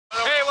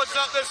what's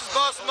up? This is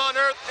Bossum on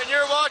Earth, and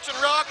you're watching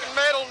Rock and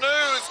Metal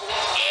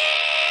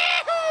News.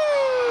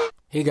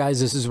 Hey guys,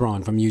 this is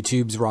Ron from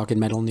YouTube's Rock and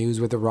Metal News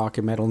with a Rock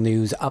and Metal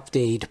News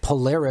update.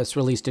 Polaris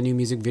released a new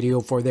music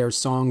video for their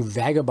song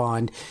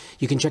Vagabond.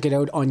 You can check it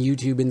out on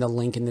YouTube in the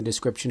link in the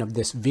description of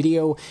this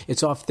video.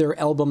 It's off their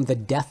album The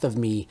Death of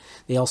Me.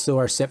 They also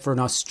are set for an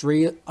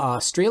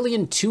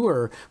Australian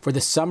tour for the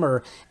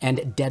summer,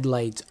 and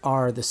deadlights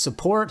are the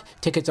support.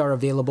 Tickets are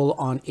available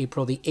on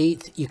April the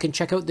 8th. You can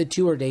check out the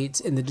tour dates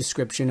in the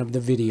description of the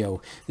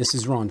video. This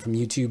is Ron from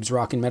YouTube's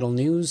Rock and Metal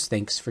News.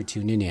 Thanks for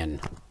tuning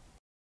in.